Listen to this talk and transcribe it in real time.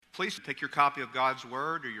Please take your copy of God's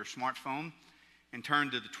Word or your smartphone and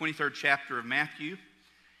turn to the 23rd chapter of Matthew.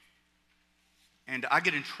 And I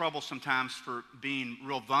get in trouble sometimes for being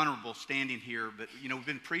real vulnerable standing here, but we've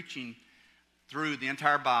been preaching through the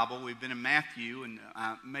entire Bible. We've been in Matthew, and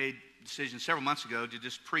I made a decision several months ago to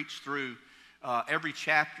just preach through every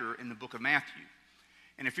chapter in the book of Matthew.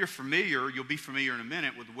 And if you're familiar, you'll be familiar in a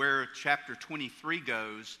minute with where chapter 23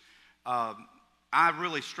 goes. I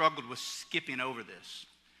really struggled with skipping over this.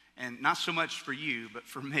 And not so much for you, but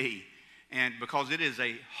for me. And because it is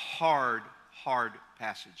a hard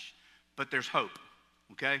passage. But there's hope,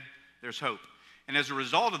 okay? There's hope. And as a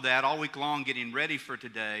result of that, all week long getting ready for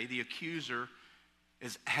today, the accuser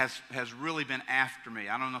has really been after me.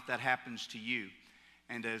 I don't know if that happens to you.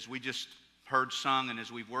 And as we just heard sung and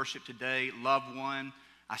as we've worshiped today, loved one,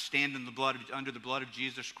 I stand under the blood of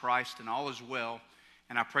Jesus Christ and all is well.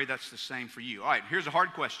 And I pray that's the same for you. All right, here's a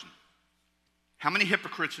hard question. How many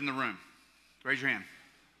hypocrites in the room? Raise your hand.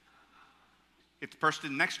 If the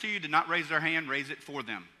person next to you did not raise their hand, raise it for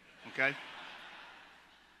them, okay?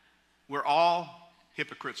 We're all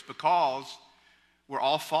hypocrites because we're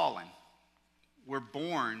all fallen. We're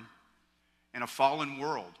born in a fallen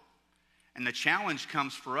world. And the challenge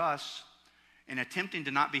comes for us in attempting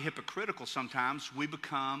to not be hypocritical sometimes. We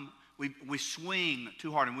swing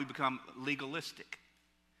too hard and we become legalistic.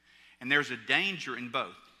 And there's a danger in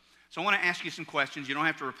both. So I want to ask you some questions. You don't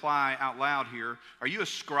have to reply out loud here. Are you a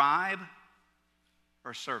scribe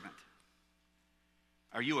or a servant?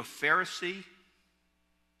 Are you a Pharisee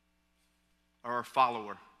or a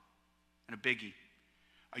follower? And a biggie.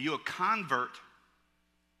 Are you a convert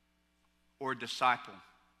or a disciple?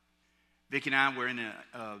 Vicki and I were in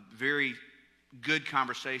a very good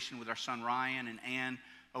conversation with our son Ryan and Ann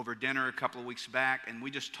over dinner a couple of weeks back, and we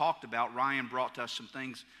just talked about, Ryan brought to us some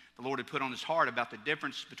things the Lord had put on his heart about the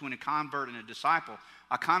difference between a convert and a disciple.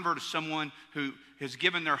 A convert is someone who has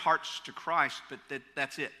given their hearts to Christ, but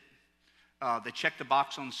that's it. They check the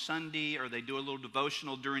box on Sunday or they do a little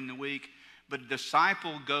devotional during the week. But a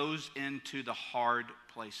disciple goes into the hard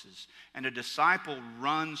places. And a disciple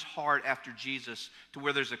runs hard after Jesus to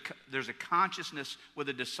where there's a consciousness with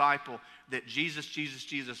a disciple that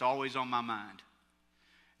Jesus, always on my mind.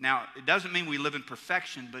 Now, it doesn't mean we live in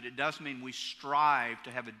perfection, but it does mean we strive to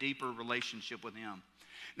have a deeper relationship with Him.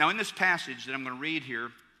 Now, in this passage that I'm going to read here,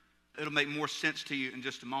 it'll make more sense to you in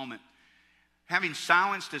just a moment. Having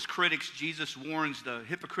silenced his critics, Jesus warns the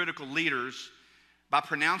hypocritical leaders by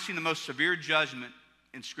pronouncing the most severe judgment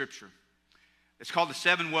in Scripture. It's called the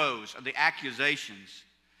 7 woes of the accusations.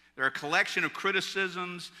 They're a collection of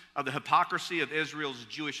criticisms of the hypocrisy of Israel's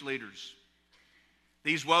Jewish leaders.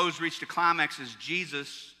 These woes reach a climax as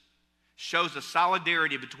Jesus shows the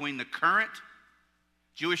solidarity between the current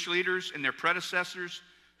Jewish leaders and their predecessors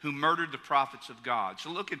who murdered the prophets of God. So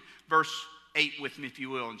look at verse 8 with me, if you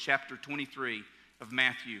will, in chapter 23 of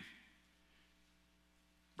Matthew.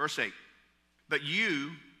 Verse 8. But you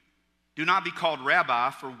do not be called rabbi,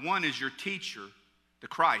 for one is your teacher, the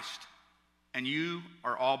Christ, and you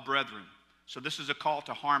are all brethren. So this is a call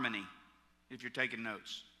to harmony, if you're taking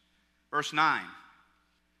notes. Verse 9.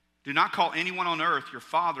 Do not call anyone on earth your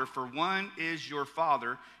father, for one is your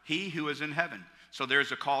Father, he who is in heaven. So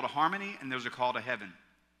there's a call to harmony and there's a call to heaven.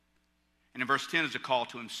 And in verse 10 is a call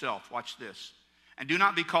to himself. Watch this. And do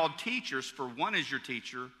not be called teachers, for one is your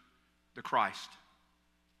teacher, the Christ.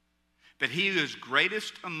 But he who is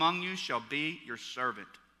greatest among you shall be your servant.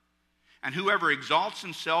 And whoever exalts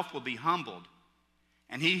himself will be humbled,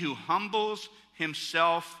 and he who humbles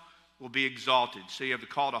himself will be exalted. So you have the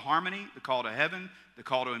call to harmony, the call to heaven, the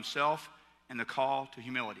call to himself, and the call to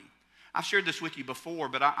humility. I've shared this with you before,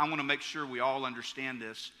 but I want to make sure we all understand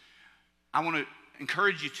this. I want to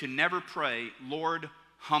encourage you to never pray, Lord,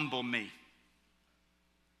 humble me.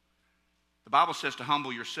 The Bible says to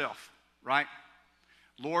humble yourself, right?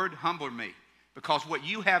 Lord, humble me. Because what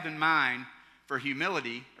you have in mind for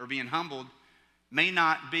humility or being humbled may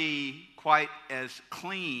not be quite as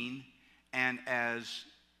clean and as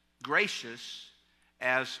gracious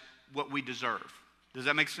as what we deserve. Does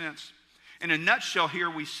that make sense? In a nutshell, here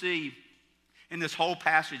we see in this whole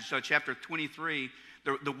passage, so chapter 23,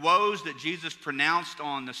 the woes that Jesus pronounced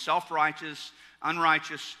on the self-righteous,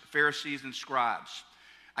 unrighteous Pharisees and scribes.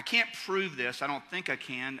 I can't prove this, I don't think I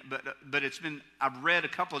can, but I've read a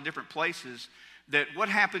couple of different places that what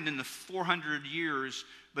happened in the 400 years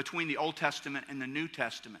between the Old Testament and the New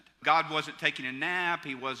Testament. God wasn't taking a nap,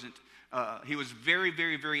 he was very,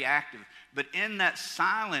 very, very active. But in that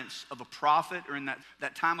silence of a prophet, or in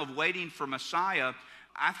that time of waiting for Messiah,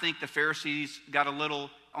 I think the Pharisees got a little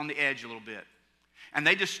on the edge a little bit. And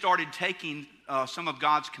they just started taking some of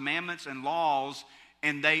God's commandments and laws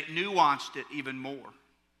and they nuanced it even more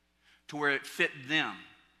to where it fit them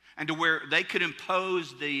and to where they could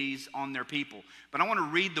impose these on their people. But I want to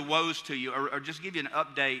read the woes to you, or just give you an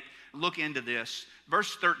update. Look into this.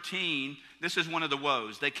 Verse 13, this is one of the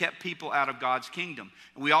woes. They kept people out of God's kingdom.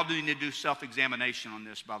 And we all need to do self-examination on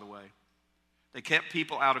this, by the way. They kept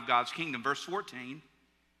people out of God's kingdom. Verse 14,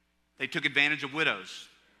 they took advantage of widows.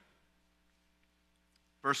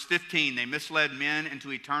 Verse 15, they misled men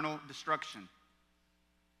into eternal destruction.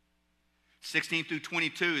 16 through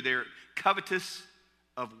 22, they're covetous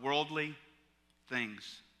of worldly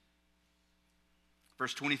things.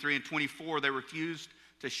 Verse 23 and 24, they refused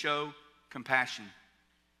to show compassion.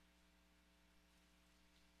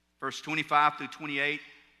 Verse 25 through 28,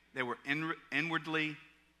 they were inwardly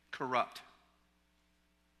corrupt.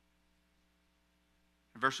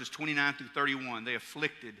 And verses 29 through 31, they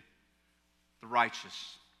afflicted the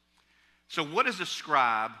righteous. So what is a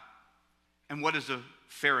scribe and what is a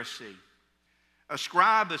Pharisee? A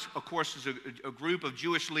scribe, is, of course, is a group of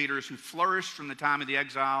Jewish leaders who flourished from the time of the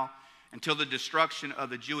exile until the destruction of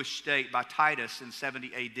the Jewish state by Titus in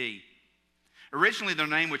 70 A.D. Originally, their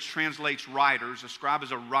name, which translates writers, a scribe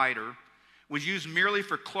is a writer, was used merely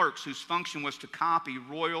for clerks whose function was to copy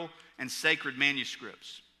royal and sacred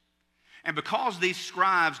manuscripts. And because these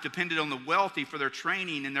scribes depended on the wealthy for their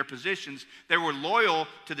training and their positions, they were loyal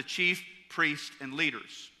to the chief priests and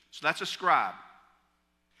leaders. So that's a scribe.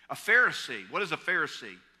 A Pharisee. What is a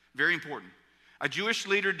Pharisee? Very important. A Jewish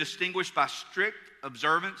leader distinguished by strict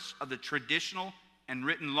observance of the traditional and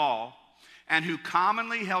written law, and who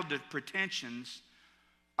commonly held the pretensions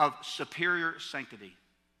of superior sanctity.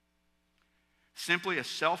 Simply a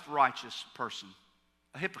self-righteous person,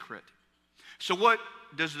 a hypocrite. So what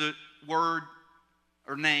does the word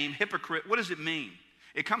or name hypocrite, what does it mean?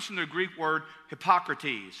 It comes from the Greek word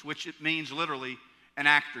Hippocrates, which it means literally an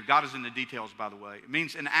actor. God is in the details, by the way. It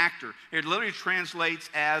means an actor. It literally translates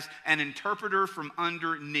as an interpreter from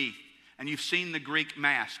underneath. And you've seen the Greek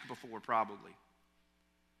mask before, probably.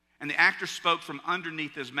 And the actor spoke from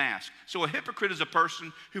underneath his mask. So a hypocrite is a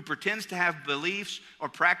person who pretends to have beliefs or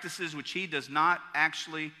practices which he does not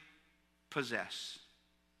actually possess.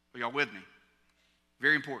 Are y'all with me?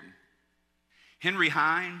 Very important. Henry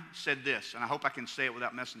Hine said this, and I hope I can say it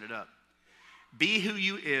without messing it up. Be who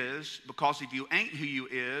you is, because if you ain't who you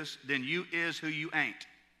is, then you is who you ain't.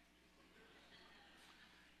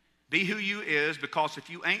 Be who you is, because if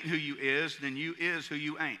you ain't who you is, then you is who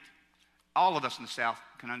you ain't. All of us in the South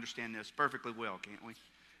can understand this perfectly well, can't we?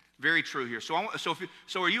 Very true here. So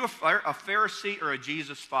are you a Pharisee or a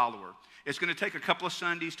Jesus follower? It's going to take a couple of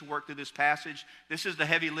Sundays to work through this passage. This is the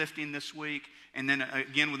heavy lifting this week. And then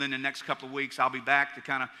again, within the next couple of weeks, I'll be back to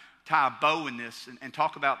kind of tie a bow in this and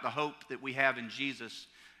talk about the hope that we have in Jesus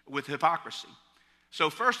with hypocrisy. So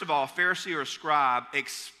first of all, a Pharisee or a scribe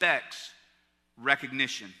expects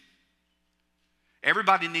recognition.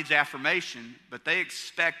 Everybody needs affirmation, but they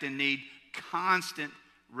expect and need constant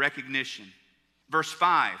recognition. Verse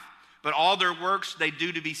 5, but all their works they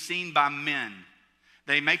do to be seen by men.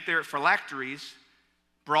 They make their phylacteries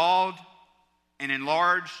broad and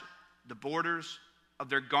enlarge the borders of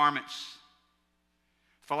their garments.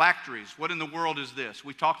 Phylacteries, what in the world is this?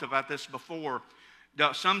 We talked about this before.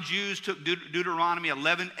 Some Jews took Deuteronomy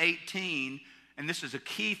 11:18, and this is a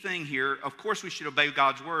key thing here. Of course we should obey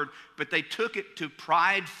God's word, but they took it to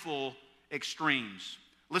prideful extremes.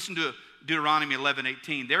 Listen to Deuteronomy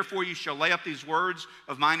 11:18. Therefore you shall lay up these words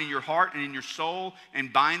of mine in your heart and in your soul,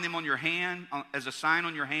 and bind them on your hand as a sign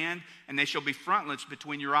on your hand, and they shall be frontlets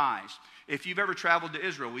between your eyes. If you've ever traveled to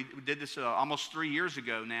Israel, we did this almost 3 years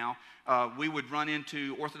ago now. We would run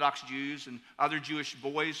into Orthodox Jews and other Jewish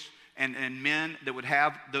boys and men that would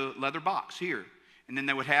have the leather box here. And then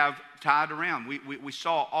they would have tied around. We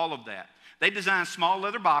saw all of that. They designed small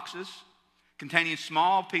leather boxes containing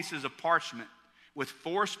small pieces of parchment with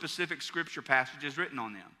 4 specific scripture passages written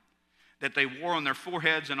on them that they wore on their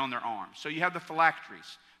foreheads and on their arms. So you have the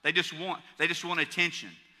phylacteries. They just want attention.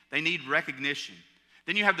 They need recognition.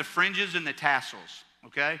 Then you have the fringes and the tassels,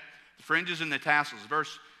 okay? The fringes and the tassels.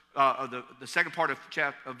 The second part of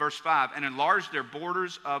verse 5, and enlarge their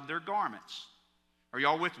borders of their garments. Are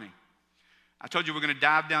y'all with me? I told you we're going to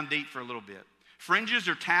dive down deep for a little bit. Fringes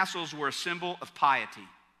or tassels were a symbol of piety.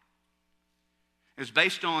 It was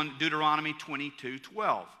based on Deuteronomy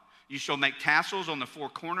 22:12. You shall make tassels on the 4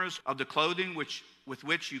 corners of the clothing with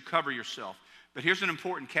which you cover yourself. But here's an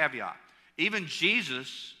important caveat. Even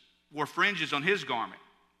Jesus wore fringes on his garment.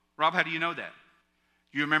 Rob, how do you know that?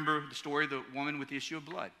 You remember the story of the woman with the issue of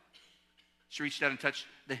blood. She reached out and touched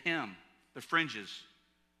the hem, the fringes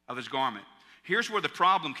of his garment. Here's where the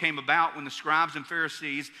problem came about when the scribes and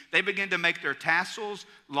Pharisees, they began to make their tassels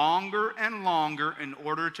longer and longer in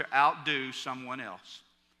order to outdo someone else.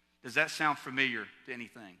 Does that sound familiar to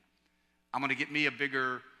anything? I'm going to get me a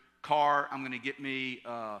bigger car. I'm going to get me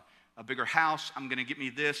a bigger house. I'm going to get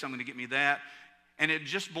me this. I'm going to get me that. And it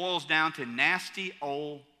just boils down to nasty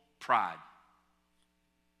old pride.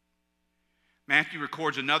 Matthew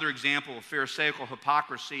records another example of Pharisaical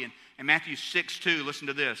hypocrisy in Matthew 6:2. Listen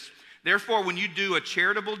to this. Therefore, when you do a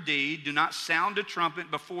charitable deed, do not sound a trumpet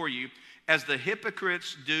before you, as the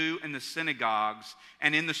hypocrites do in the synagogues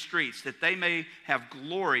and in the streets, that they may have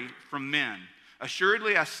glory from men.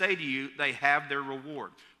 Assuredly, I say to you, they have their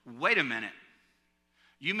reward. Wait a minute.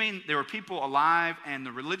 You mean there were people alive and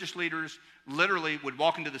the religious leaders literally would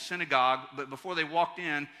walk into the synagogue, but before they walked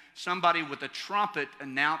in, somebody with a trumpet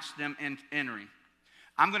announced them entering.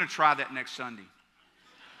 I'm going to try that next Sunday.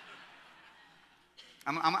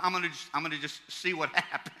 I'm going to just see what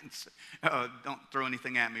happens. Don't throw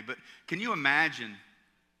anything at me. But can you imagine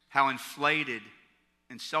how inflated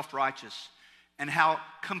and self-righteous and how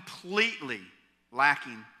completely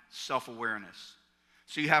lacking self-awareness?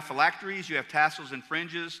 So you have phylacteries, you have tassels and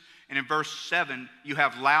fringes, and in verse 7, you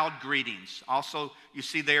have loud greetings. Also, you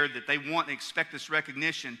see there that they want and expect this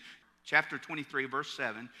recognition. Chapter 23, verse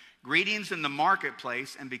 7, greetings in the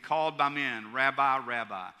marketplace and be called by men, Rabbi,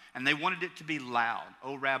 Rabbi. And they wanted it to be loud,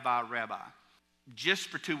 oh, Rabbi, Rabbi. Just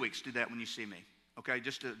for 2 weeks, do that when you see me, okay,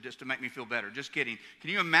 just to make me feel better. Just kidding. Can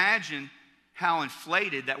you imagine how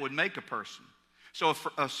inflated that would make a person? So a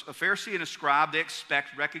Pharisee and a scribe, they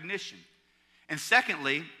expect recognition. And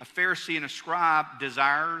secondly, a Pharisee and a scribe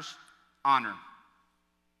desires honor.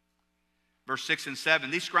 Verse 6 and 7,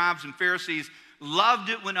 these scribes and Pharisees loved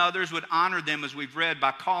it when others would honor them, as we've read,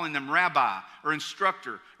 by calling them rabbi or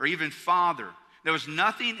instructor or even father. There was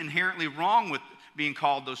nothing inherently wrong with being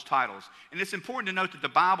called those titles. And it's important to note that the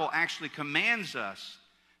Bible actually commands us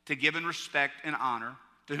to give in respect and honor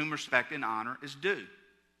to whom respect and honor is due.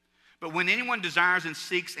 But when anyone desires and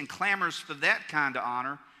seeks and clamors for that kind of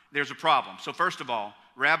honor, there's a problem. So first of all,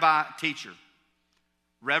 rabbi, teacher,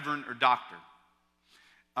 reverend, or doctor.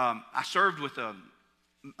 I served with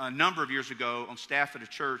a number of years ago on staff at a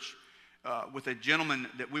church with a gentleman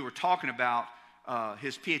that we were talking about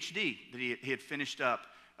his PhD that he had finished up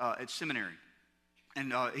at seminary.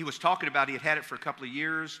 And he was talking about he had had it for a couple of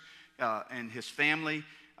years and his family.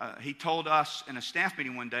 He told us in a staff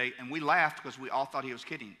meeting one day, and we laughed because we all thought he was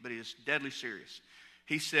kidding, but he was deadly serious.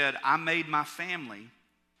 He said, I made my family,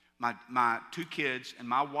 my 2 kids and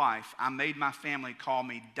my wife, I made my family call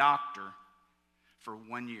me doctor for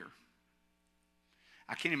 1 year.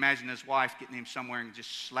 I can't imagine his wife getting him somewhere and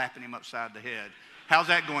just slapping him upside the head. How's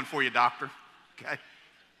that going for you, doctor? Okay.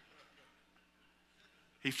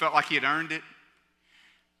 He felt like he had earned it.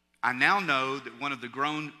 I now know that one of the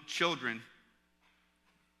grown children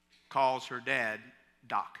calls her dad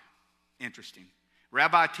Doc. Interesting.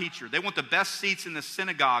 Rabbi, teacher. They want the best seats in the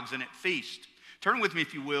synagogues and at feast. Turn with me,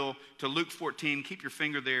 if you will, to Luke 14. Keep your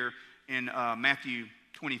finger there in Matthew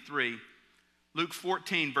 23. Luke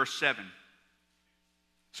 14, verse 7.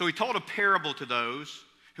 So he told a parable to those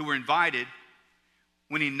who were invited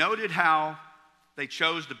when he noted how they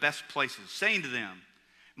chose the best places, saying to them,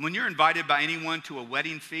 when you're invited by anyone to a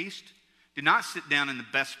wedding feast, do not sit down in the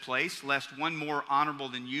best place, lest one more honorable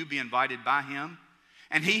than you be invited by him.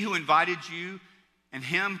 And he who invited you and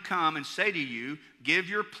him come and say to you, give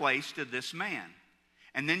your place to this man.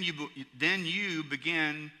 And then you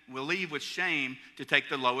will leave with shame to take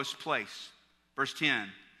the lowest place. Verse 10.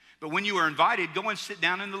 But when you are invited, go and sit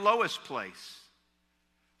down in the lowest place.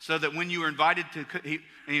 So that when you are invited he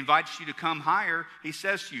invites you to come higher, he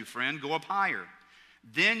says to you, friend, go up higher.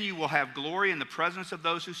 Then you will have glory in the presence of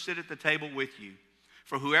those who sit at the table with you.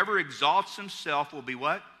 For whoever exalts himself will be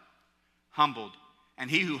what? Humbled. And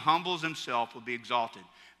he who humbles himself will be exalted.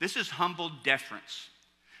 This is humble deference.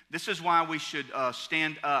 This is why we should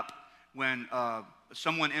stand up when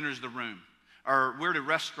someone enters the room. Or we're at a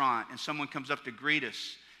restaurant and someone comes up to greet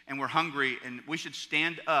us and we're hungry and we should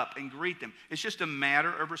stand up and greet them. It's just a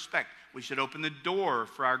matter of respect. We should open the door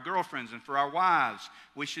for our girlfriends and for our wives.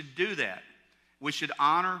 We should do that. We should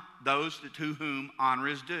honor those to whom honor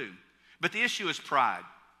is due. But the issue is pride.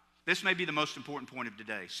 This may be the most important point of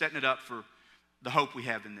today, setting it up for the hope we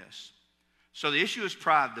have in this. So the issue is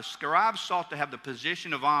pride. The scribes sought to have the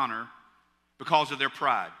position of honor because of their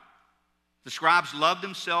pride. The scribes loved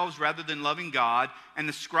themselves rather than loving God, and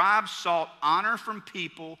the scribes sought honor from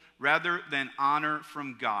people rather than honor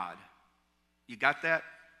from God. You got that?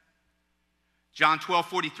 John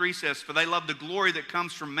 12:43 says, for they love the glory that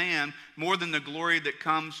comes from man more than the glory that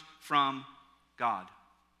comes from God.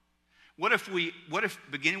 What if,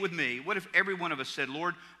 beginning with me, what if every one of us said,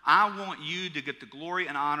 Lord, I want you to get the glory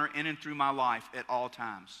and honor in and through my life at all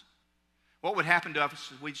times? What would happen to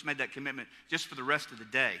us if we just made that commitment just for the rest of the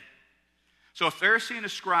day? So a Pharisee and a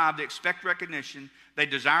scribe, they expect recognition, they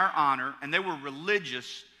desire honor, and they were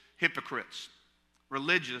religious hypocrites.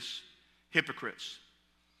 Religious hypocrites.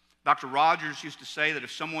 Dr. Rogers used to say that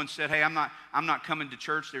if someone said, hey, I'm not coming to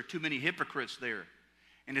church, there are too many hypocrites there.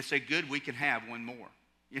 And to say, good, we can have one more.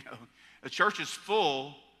 You know, the church is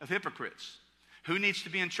full of hypocrites. Who needs to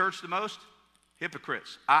be in church the most?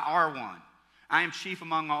 Hypocrites. I are one. I am chief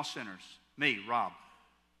among all sinners. Me, Rob.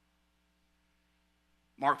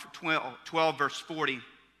 Mark 12, verse 40.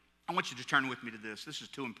 I want you to turn with me to this. This is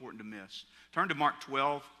too important to miss. Turn to Mark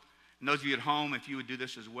 12. And those of you at home, if you would do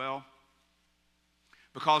this as well.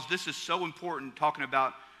 Because this is so important, talking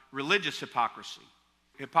about religious hypocrisy.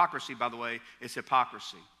 Hypocrisy, by the way, is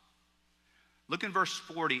hypocrisy. Look in verse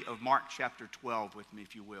 40 of Mark chapter 12 with me,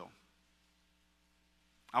 if you will.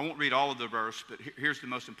 I won't read all of the verse, but here's the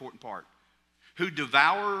most important part. Who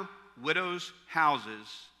devour widows' houses,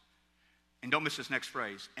 and don't miss this next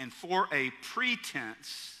phrase, and for a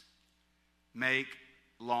pretense make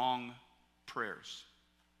long prayers.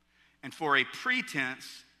 And for a pretense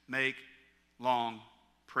make long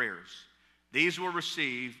prayers. These will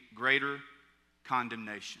receive greater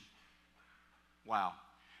condemnation. Wow.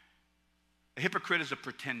 A hypocrite is a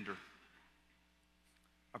pretender.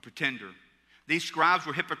 A pretender. These scribes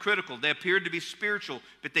were hypocritical. They appeared to be spiritual,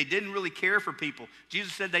 but they didn't really care for people.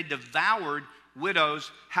 Jesus said they devoured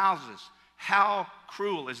widows' houses. How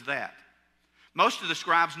cruel is that? Most of the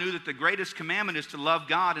scribes knew that the greatest commandment is to love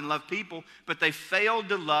God and love people, but they failed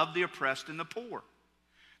to love the oppressed and the poor.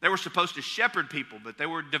 They were supposed to shepherd people, but they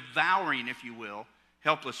were devouring, if you will,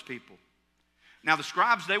 helpless people. Now, the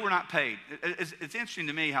scribes, they were not paid. It's interesting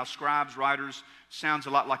to me how scribes, writers, sounds a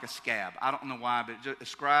lot like a scab. I don't know why, but a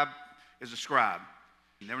scribe is a scribe.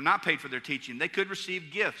 They were not paid for their teaching. They could receive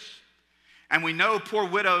gifts. And we know poor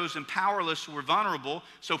widows and powerless were vulnerable,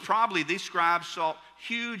 so probably these scribes sought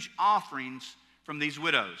huge offerings from these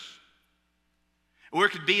widows. Or it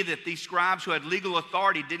could be that these scribes who had legal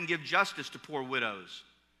authority didn't give justice to poor widows.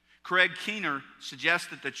 Craig Keener suggests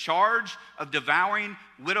that the charge of devouring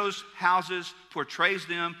widows' houses portrays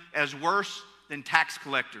them as worse than tax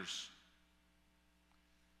collectors.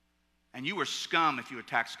 And you were scum if you were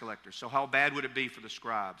tax collectors, so how bad would it be for the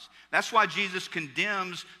scribes? That's why Jesus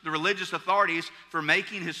condemns the religious authorities for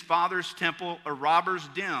making his Father's temple a robber's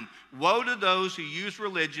den. Woe to those who use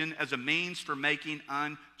religion as a means for making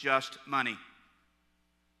unjust money.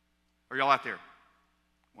 Are y'all out there?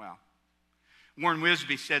 Wow. Warren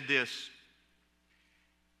Wiersbe said this: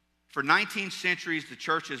 for 19 centuries, the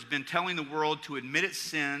church has been telling the world to admit its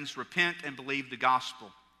sins, repent, and believe the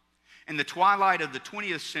gospel. In the twilight of the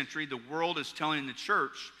 20th century, the world is telling the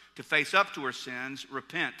church to face up to her sins,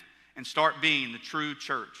 repent, and start being the true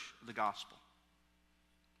church of the gospel.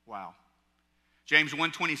 Wow. James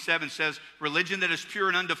 1:27 says, religion that is pure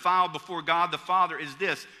and undefiled before God the Father is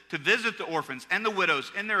this: to visit the orphans and the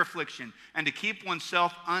widows in their affliction, and to keep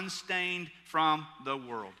oneself unstained from the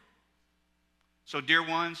world. So, dear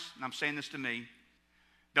ones, and I'm saying this to me,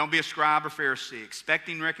 don't be a scribe or Pharisee,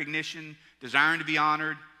 expecting recognition, desiring to be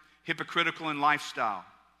honored, hypocritical in lifestyle.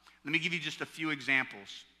 Let me give you just a few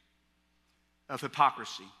examples of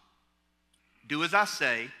hypocrisy. Do as I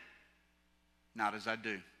say, not as I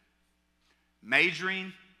do.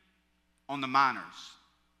 Majoring on the minors.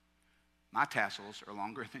 My tassels are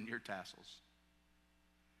longer than your tassels.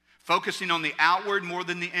 Focusing on the outward more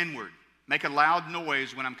than the inward. Make a loud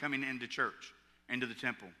noise when I'm coming into church, into the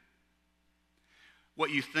temple.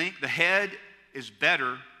 What you think, the head is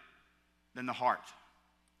better than the heart.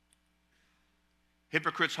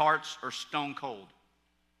 Hypocrites' hearts are stone cold.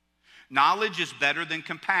 Knowledge is better than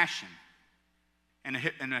compassion. And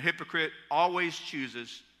a hypocrite always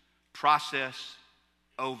chooses process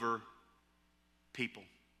over people.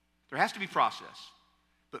 There has to be process,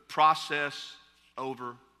 but process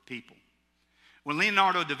over people. When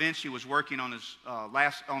Leonardo da Vinci was working on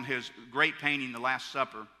his great painting, The Last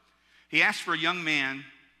Supper, he asked for a young man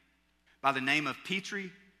by the name of Pietro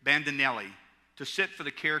Bandinelli to sit for the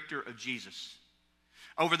character of Jesus.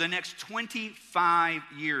 Over the next 25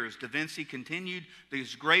 years, Da Vinci continued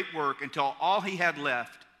his great work until all he had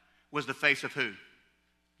left was the face of who?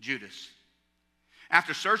 Judas.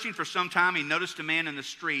 After searching for some time, he noticed a man in the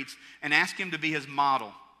streets and asked him to be his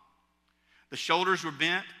model. The shoulders were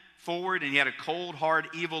bent forward and he had a cold, hard,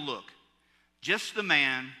 evil look. Just the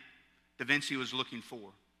man Da Vinci was looking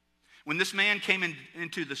for. When this man came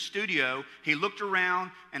into the studio, he looked around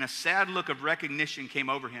and a sad look of recognition came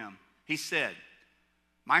over him. He said,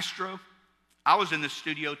 "Maestro, I was in this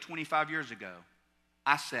studio 25 years ago.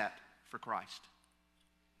 I sat for Christ.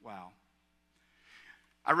 Wow.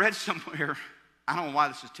 I read somewhere, I don't know why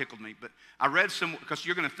this has tickled me, but I read somewhere, because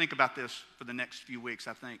you're going to think about this for the next few weeks,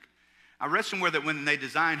 I think. I read somewhere that when they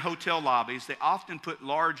design hotel lobbies, they often put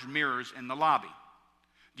large mirrors in the lobby.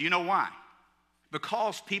 Do you know why?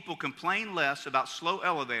 Because people complain less about slow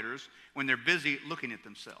elevators when they're busy looking at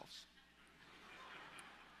themselves.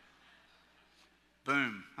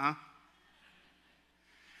 Boom, huh?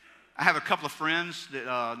 I have a couple of friends that,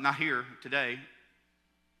 not here today,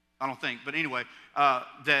 I don't think, but anyway,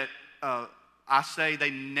 that I say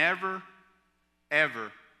they never,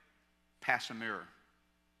 ever pass a mirror.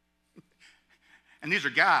 And these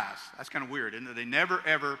are guys. That's kind of weird, isn't it? They never,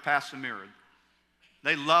 ever pass a mirror.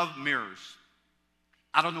 They love mirrors.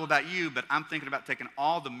 I don't know about you, but I'm thinking about taking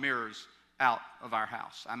all the mirrors out of our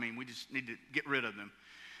house. I mean, we just need to get rid of them.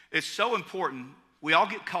 It's so important. We all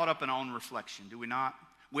get caught up in our own reflection, do we not?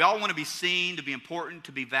 We all want to be seen, to be important,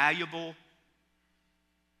 to be valuable.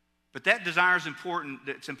 But that desire is important.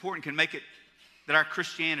 It's important can make it that our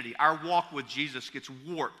Christianity, our walk with Jesus gets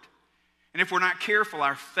warped. And if we're not careful,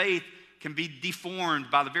 our faith can be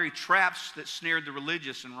deformed by the very traps that snared the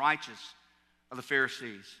religious and righteous of the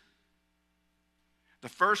Pharisees. The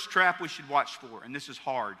first trap we should watch for, and this is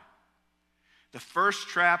hard, the first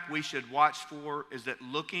trap we should watch for is that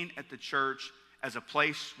looking at the church as a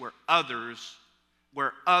place where others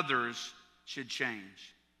should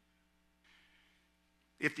change.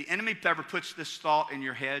 If the enemy ever puts this thought in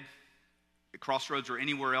your head, at Crossroads or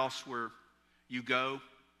anywhere else where you go,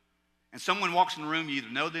 and someone walks in the room, you either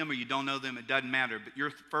know them or you don't know them, it doesn't matter, but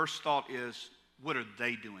your first thought is, what are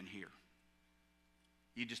they doing here?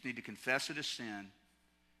 You just need to confess it as sin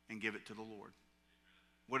and give it to the Lord.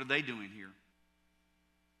 What are they doing here?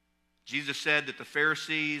 Jesus said that the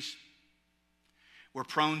Pharisees were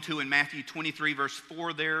prone to, in Matthew 23, verse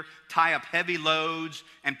 4 there, tie up heavy loads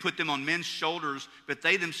and put them on men's shoulders, but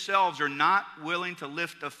they themselves are not willing to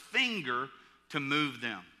lift a finger to move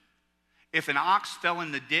them. If an ox fell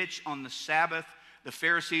in the ditch on the Sabbath, the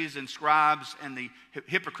Pharisees and scribes and the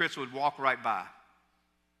hypocrites would walk right by.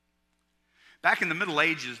 Back in the Middle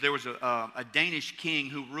Ages, there was a Danish king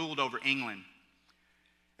who ruled over England.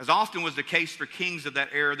 As often was the case for kings of that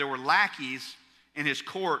era, there were lackeys in his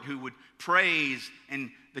court who would praise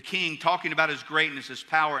and the king, talking about his greatness, his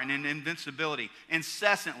power, and invincibility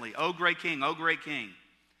incessantly. Oh, great king, oh, great king.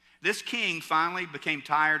 This king finally became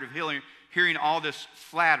tired of hearing all this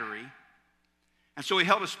flattery, and so he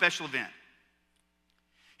held a special event.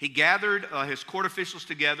 He gathered his court officials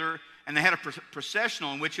together, and they had a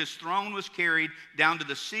processional in which his throne was carried down to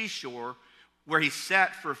the seashore, where he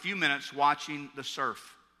sat for a few minutes watching the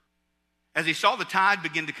surf. As he saw the tide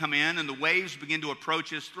begin to come in and the waves begin to approach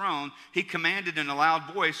his throne, he commanded in a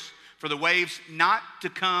loud voice for the waves not to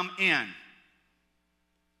come in.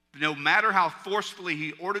 No matter how forcefully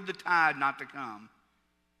he ordered the tide not to come,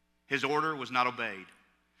 his order was not obeyed.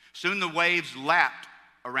 Soon the waves lapped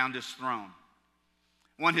around his throne.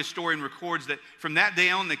 One historian records that from that day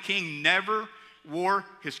on, the king never wore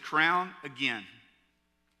his crown again.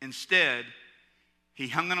 Instead, he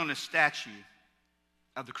hung it on a statue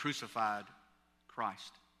of the crucified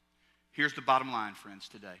Christ. Here's the bottom line, friends,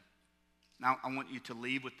 today. Now, I want you to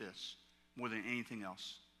leave with this more than anything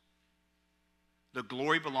else. The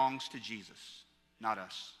glory belongs to Jesus, not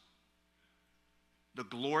us. The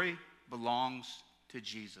glory belongs to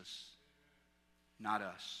Jesus, not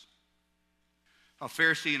us. A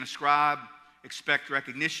Pharisee and a scribe expect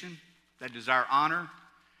recognition, they desire honor,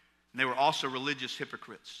 and they were also religious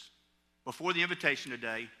hypocrites. Before the invitation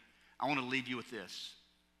today, I want to leave you with this.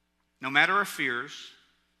 No matter our fears,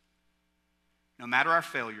 no matter our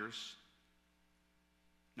failures,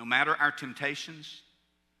 no matter our temptations,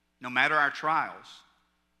 no matter our trials,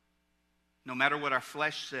 no matter what our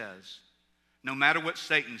flesh says, no matter what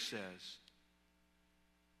Satan says,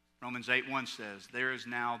 Romans 8:1 says, there is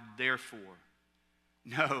now therefore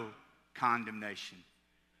no condemnation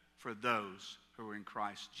for those who are in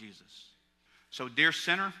Christ Jesus. So, dear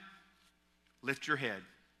sinner, lift your head.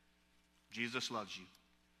 Jesus loves you.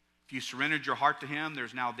 If you surrendered your heart to him,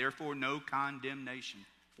 there's now therefore no condemnation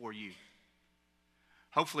for you.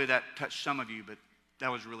 Hopefully that touched some of you, but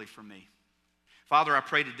that was really for me. Father, I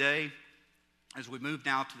pray today, as we move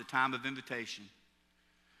now to the time of invitation,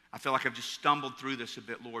 I feel like I've just stumbled through this a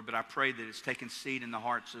bit, Lord, but I pray that it's taken seed in the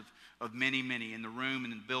hearts of many, many in the room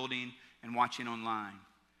and in the building and watching online.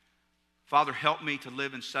 Father, help me to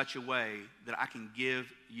live in such a way that I can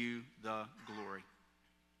give you the glory.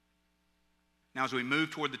 Now, as we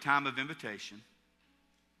move toward the time of invitation,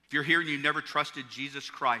 if you're here and you never trusted Jesus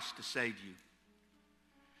Christ to save you,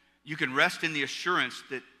 You can rest in the assurance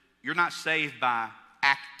that you're not saved by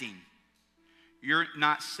acting. You're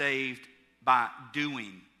not saved by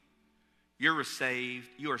doing. You are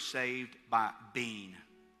saved by being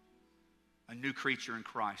a new creature in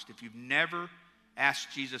Christ. If you've never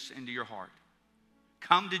asked Jesus into your heart,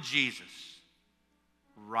 come to Jesus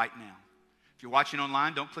right now. If you're watching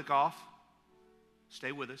online, don't click off.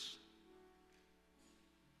 Stay with us.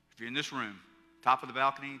 If you're in this room, top of the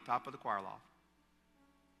balcony, top of the choir loft,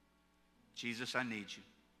 Jesus, I need you.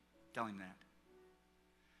 Tell him that.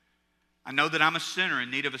 I know that I'm a sinner in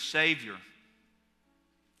need of a Savior.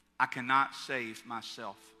 I cannot save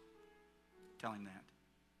myself. Tell him that.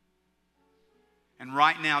 And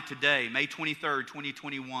right now, today, May 23rd,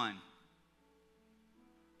 2021,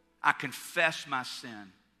 I confess my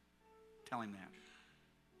sin. Tell him that.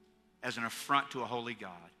 As an affront to a holy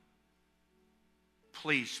God.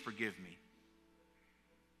 Please forgive me.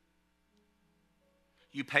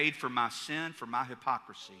 You paid for my sin, for my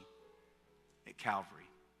hypocrisy at Calvary.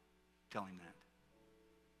 Tell him that.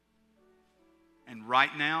 And right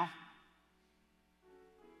now,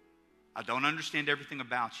 I don't understand everything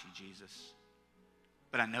about you, Jesus,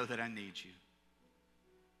 but I know that I need you.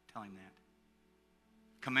 Tell him that.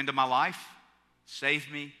 Come into my life,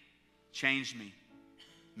 save me, change me,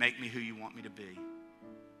 make me who you want me to be.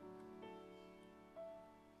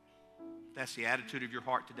 That's the attitude of your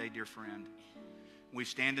heart today, dear friend. We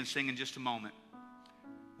stand and sing in just a moment.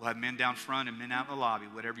 We'll have men down front and men out in the lobby,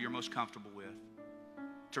 whatever you're most comfortable with,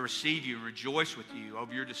 to receive you and rejoice with you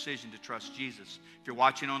over your decision to trust Jesus. If you're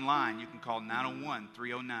watching online, you can call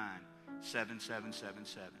 901-309-7777.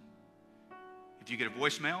 If you get a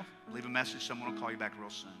voicemail, leave a message. Someone will call you back real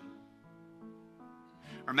soon.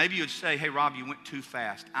 Or maybe you'd say, hey, Rob, you went too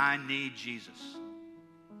fast. I need Jesus.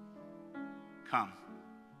 Come.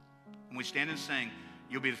 When we stand and sing,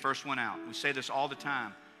 you'll be the first one out. We say this all the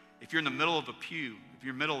time. If you're in the middle of a pew, if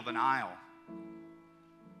you're in the middle of an aisle,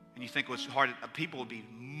 and you think what's hard, people will be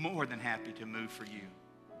more than happy to move for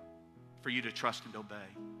you to trust and obey.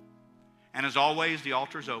 And as always, the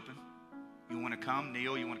altar is open. You want to come,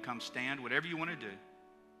 kneel, you want to come stand, whatever you want to do,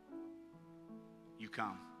 you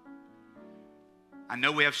come. I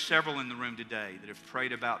know we have several in the room today that have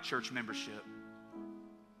prayed about church membership.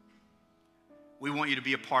 We want you to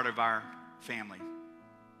be a part of our family,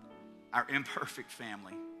 our imperfect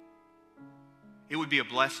family. It would be a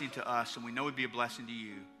blessing to us, and we know it would be a blessing to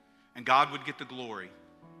you. And God would get the glory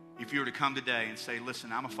if you were to come today and say,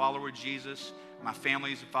 listen, I'm a follower of Jesus. My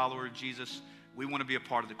family is a follower of Jesus. We want to be a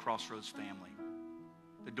part of the Crossroads family.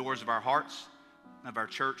 The doors of our hearts and of our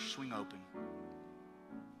church swing open.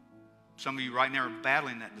 Some of you right now are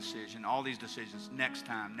battling that decision, all these decisions, next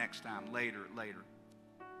time, later.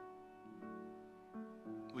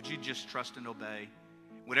 Would you just trust and obey?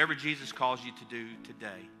 Whatever Jesus calls you to do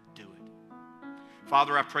today, do it.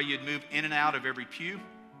 Father, I pray you'd move in and out of every pew,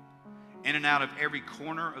 in and out of every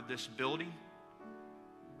corner of this building.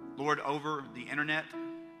 Lord, over the internet,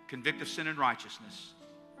 convict of sin and righteousness.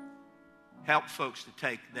 Help folks to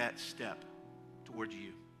take that step towards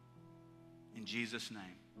you. In Jesus'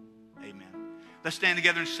 name, amen. Let's stand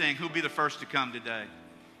together and sing. Who'll be the first to come today?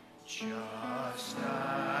 Just